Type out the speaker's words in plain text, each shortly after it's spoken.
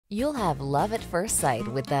You'll have love at first sight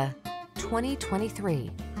with the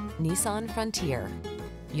 2023 Nissan Frontier.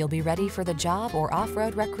 You'll be ready for the job or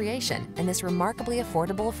off-road recreation in this remarkably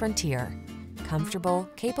affordable Frontier. Comfortable,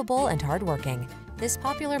 capable, and hardworking, this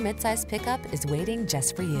popular midsize pickup is waiting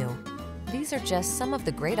just for you. These are just some of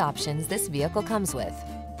the great options this vehicle comes with: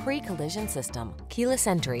 pre-collision system, keyless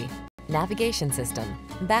entry, navigation system,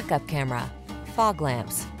 backup camera, fog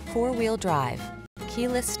lamps, four-wheel drive,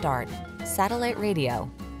 keyless start, satellite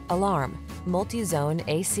radio, alarm, multi-zone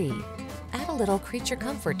AC. Add a little creature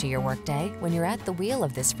comfort to your workday when you're at the wheel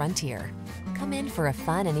of this Frontier. Come in for a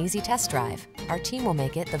fun and easy test drive. Our team will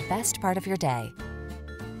make it the best part of your day.